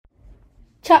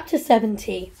Chapter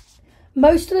 70.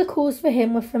 Most of the calls for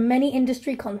him were from many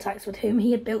industry contacts with whom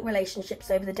he had built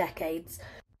relationships over the decades.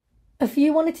 A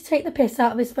few wanted to take the piss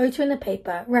out of his photo in the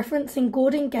paper, referencing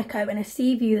Gordon Gekko and a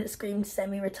sea view that screamed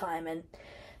semi-retirement.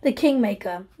 The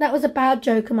Kingmaker. That was a bad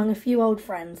joke among a few old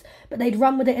friends, but they'd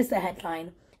run with it as the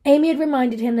headline. Amy had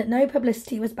reminded him that no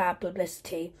publicity was bad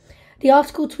publicity. The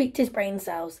article tweaked his brain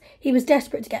cells. He was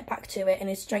desperate to get back to it, and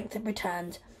his strength had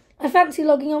returned. I fancy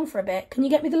logging on for a bit. Can you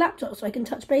get me the laptop so I can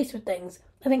touch base with things?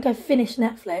 I think I've finished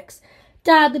Netflix.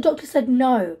 Dad, the doctor said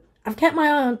no. I've kept my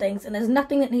eye on things, and there's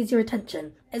nothing that needs your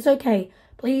attention. It's okay.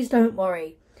 Please don't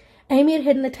worry. Amy had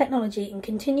hidden the technology and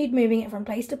continued moving it from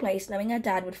place to place, knowing her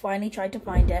dad would finally try to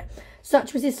find it.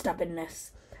 Such was his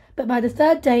stubbornness. But by the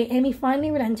third day, Amy finally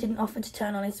relented and offered to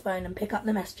turn on his phone and pick up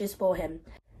the messages for him.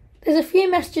 There's a few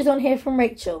messages on here from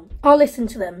Rachel. I'll listen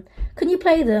to them. Can you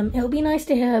play them? It'll be nice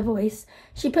to hear her voice.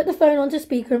 She put the phone onto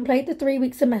speaker and played the 3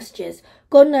 weeks of messages.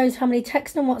 God knows how many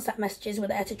text and WhatsApp messages were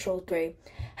there to trawl through.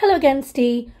 Hello again,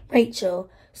 Steve. Rachel.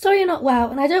 Sorry you're not well,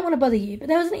 and I don't want to bother you, but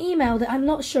there was an email that I'm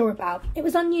not sure about. It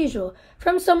was unusual.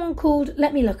 From someone called,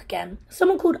 let me look again.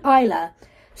 Someone called Isla.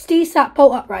 Steve sat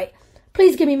bolt upright.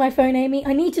 Please give me my phone, Amy.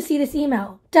 I need to see this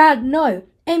email. Dad, no.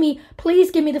 Amy, please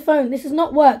give me the phone. This is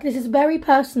not work. This is very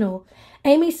personal.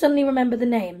 Amy suddenly remembered the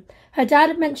name. Her dad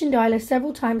had mentioned Isla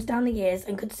several times down the years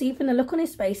and could see from the look on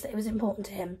his face that it was important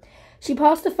to him. She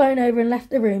passed the phone over and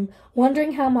left the room,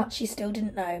 wondering how much she still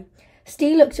didn't know.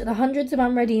 Steve looked at the hundreds of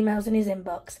unread emails in his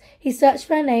inbox. He searched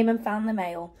for her name and found the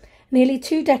mail. Nearly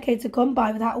 2 decades had gone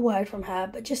by without a word from her,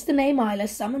 but just the name Isla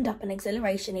summoned up an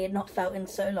exhilaration he had not felt in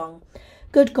so long.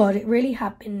 Good God, it really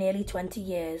had been nearly 20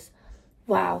 years.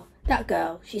 Wow, that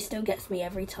girl, she still gets me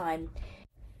every time.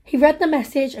 He read the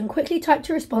message and quickly typed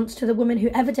a response to the woman who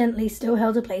evidently still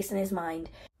held a place in his mind.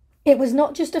 It was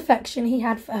not just affection he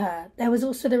had for her, there was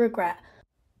also the regret.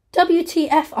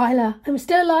 WTF, Isla, I'm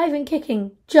still alive and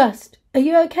kicking. Just. Are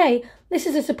you okay? This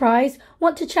is a surprise.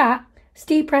 Want to chat?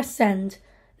 Steve pressed send.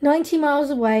 90 miles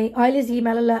away, Isla's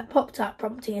email alert popped up,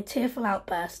 prompting a tearful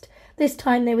outburst. This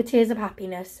time they were tears of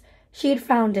happiness. She had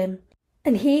found him,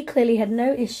 and he clearly had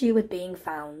no issue with being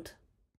found.